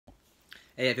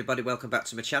Hey everybody, welcome back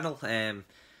to my channel.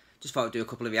 Just thought I'd do a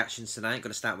couple of reactions tonight.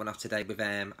 Going to start one off today with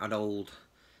an old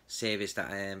series that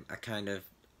I kind of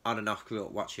on and off grew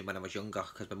up watching when I was younger,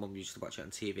 because my mum used to watch it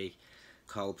on TV,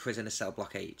 called Prisoner Cell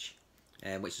Block H,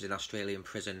 which is an Australian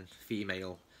prison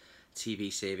female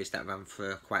TV series that ran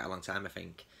for quite a long time, I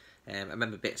think. I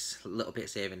remember little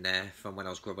bits here and there from when I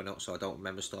was growing up, so I don't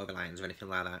remember storylines or anything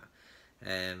like that.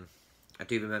 I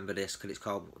do remember this because it's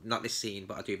called, not this scene,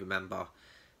 but I do remember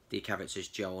the characters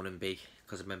Joan and Bea,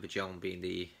 because I remember Joan being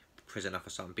the prison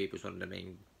officer and Bea was one of the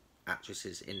main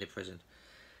actresses in the prison.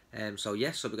 So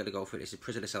we're going to go for it. This is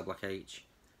Prisoner Cell Block H,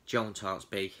 Joan Taunts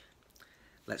Bea.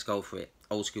 Let's go for it,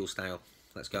 old school style.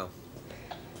 Let's go.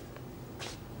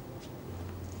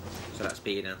 So that's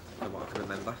Bea now, from what I can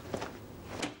remember.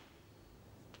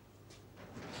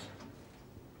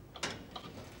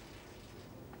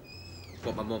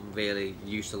 But my mum really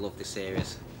used to love this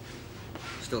series.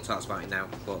 Still talks about it now,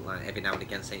 but like every now and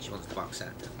again saying she wants the box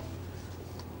set.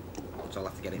 So I'll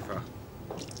have to get it for her.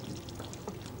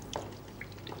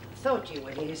 Thought you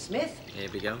were here, Smith. Here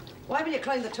we go. Why will you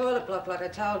clean the toilet block like I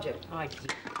told you? I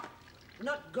did.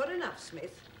 Not good enough,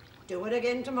 Smith. Do it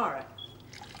again tomorrow.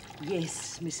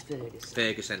 Yes, Miss Ferguson.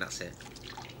 Ferguson, that's it.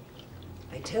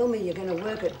 They tell me you're going to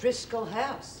work at Driscoll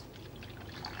House.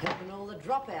 Helping all the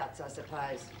dropouts, I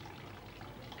suppose.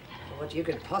 What you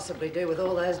could possibly do with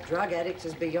all those drug addicts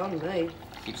is beyond me.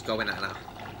 Keeps going at her.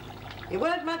 You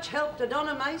weren't much help to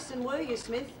Donna Mason, were you,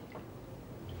 Smith?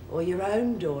 Or your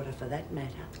own daughter, for that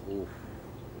matter. Ooh.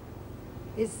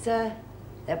 Is that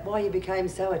why you became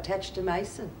so attached to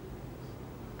Mason?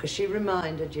 Because she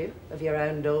reminded you of your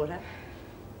own daughter?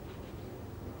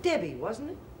 Debbie,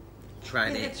 wasn't it?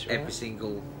 Trying Yeah, it that's right. every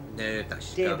single nerve that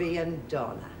she's Debbie and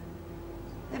Donna.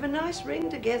 They have a nice ring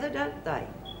together, don't they?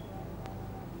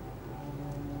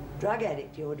 Drug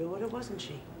addict, your daughter, wasn't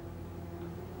she?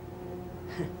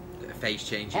 got. Face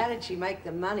changing. How did she make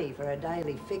the money for her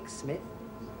daily fix, Smith?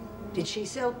 Did she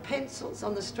sell pencils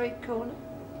on the street corner?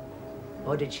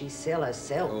 Or did she sell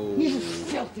herself? Oh. You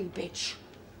filthy bitch.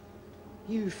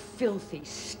 You filthy,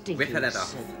 stinking, Rip her head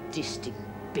off. sadistic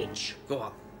bitch. Go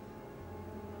on.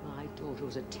 My daughter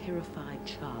was a terrified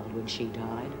child when she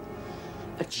died.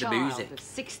 A The child music. of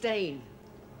 16.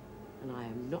 And I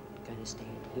am not going to stand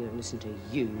here and listen to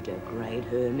you degrade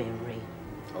her memory.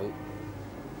 Oh.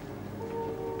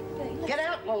 Get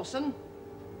out, Lawson.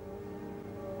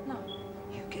 No.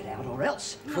 You get out or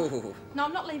else. Oh. No,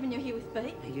 I'm not leaving you here with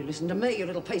Bea. Now, you listen to me, you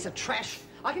little piece of trash.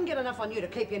 I can get enough on you to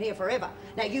keep you in here forever.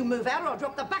 Now, you move out or I'll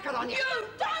drop the bucket on you. You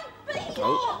don't be!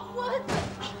 Oh. What?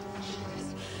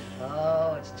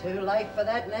 Oh, it's too late for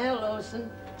that now, Lawson.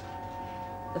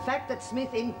 The fact that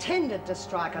Smith intended to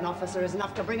strike an officer is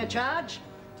enough to bring a charge.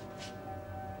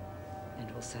 And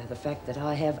also the fact that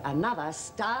I have another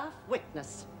staff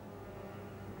witness.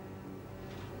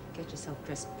 Get yourself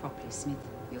dressed properly, Smith.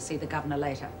 You'll see the governor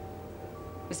later.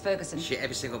 Miss Ferguson, Shit,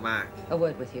 every single mark. a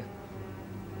word with you.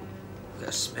 Got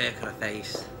a smirk on her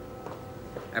face.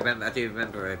 I do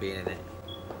remember her being in it.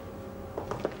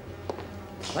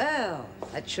 Well,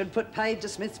 that should put paid to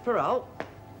Smith's parole.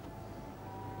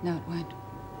 No, it won't.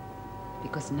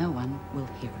 Because no one will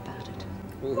hear about it.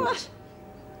 Ooh. What?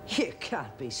 You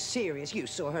can't be serious. You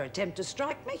saw her attempt to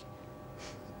strike me.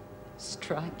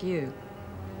 Strike you.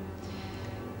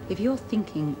 If you're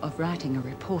thinking of writing a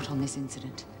report on this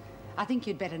incident, I think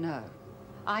you'd better know.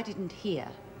 I didn't hear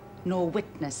nor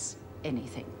witness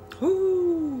anything.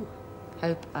 Ooh.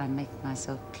 Hope I make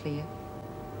myself clear.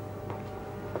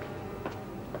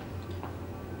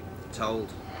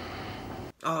 Told.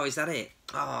 Oh, is that it?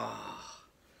 Oh.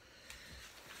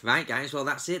 Right, guys. Well,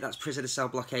 that's it. That's Prisoner Cell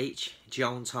Block H,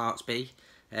 Joan Taunts Bea.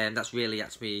 That's really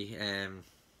actually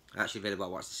really want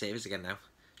to watch the series again now.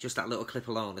 Just that little clip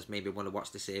alone has made me want to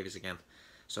watch the series again.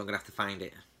 So I'm gonna have to find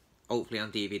it, hopefully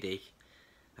on DVD,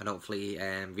 and hopefully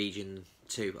Region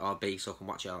 2 or B, so I can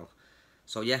watch it all.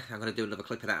 So yeah, I'm gonna do another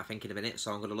clip of that I think in a minute.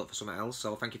 So I'm gonna look for something else.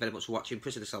 So thank you very much for watching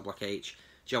Prisoner Cell Block H,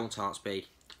 Joan Taunts Bea.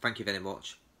 Thank you very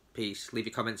much. Peace. Leave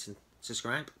your comments and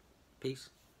subscribe. Peace.